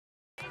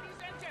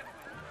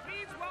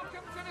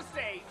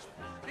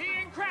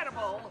the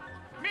incredible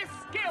Miss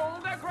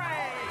Gilda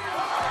Gray.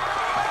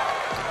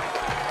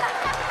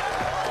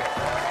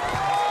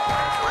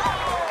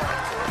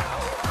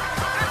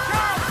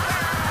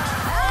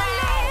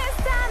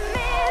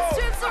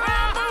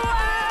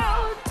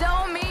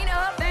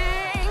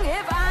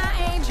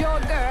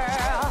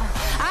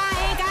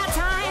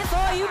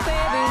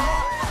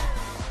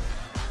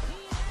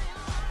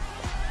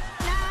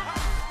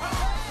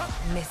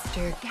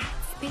 Mr.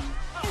 Gatsby.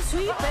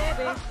 Sweet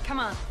baby. Come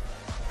on.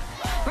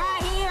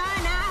 Right here,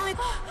 right now.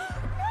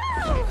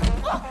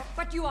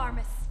 But you are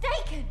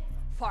mistaken,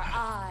 for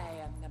I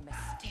am the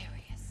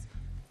mysterious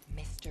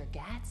Mr.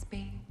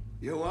 Gatsby.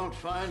 You won't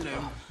find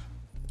him.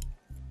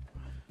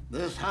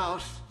 This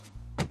house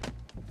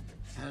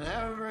and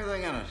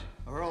everything in it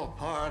are all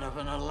part of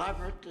an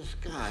elaborate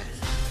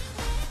disguise.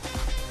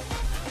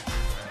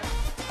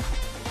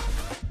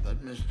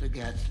 But Mr.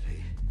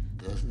 Gatsby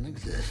doesn't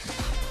exist.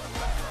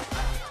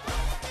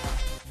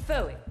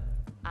 Phooey.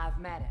 I've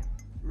met him.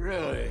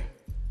 Really?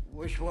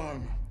 Which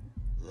one?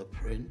 The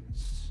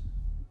prince?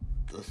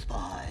 The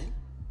spy?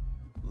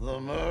 The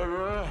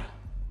murderer?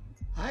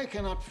 I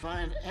cannot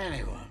find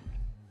anyone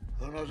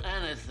who knows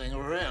anything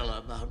real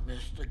about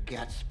Mr.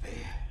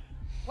 Gatsby.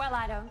 Well,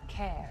 I don't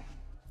care.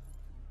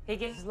 He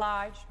gives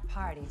large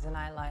parties, and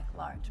I like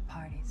large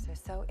parties. They're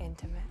so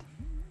intimate.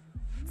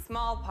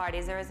 Small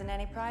parties, there isn't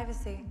any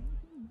privacy.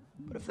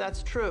 But if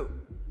that's true,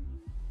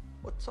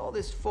 what's all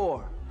this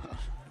for?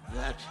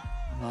 That,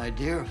 my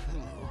dear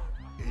fellow,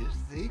 is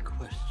the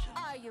question.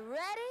 Are you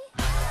ready?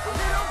 A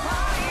little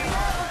party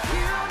never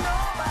kill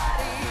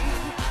nobody,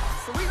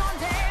 so we gon'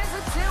 dance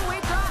until we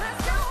drop.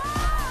 Let's go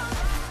on.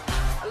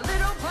 A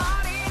little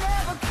party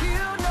never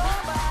kill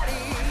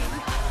nobody.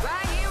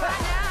 Right here,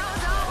 right now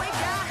is all we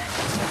got.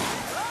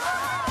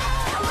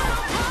 A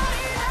little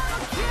party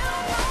never kill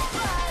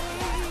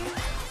nobody.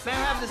 May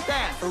I have this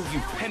dance? Oh, you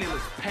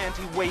penniless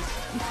panty waist.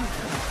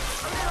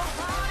 A little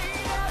party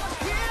never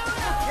kill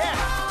nobody.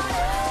 Yeah.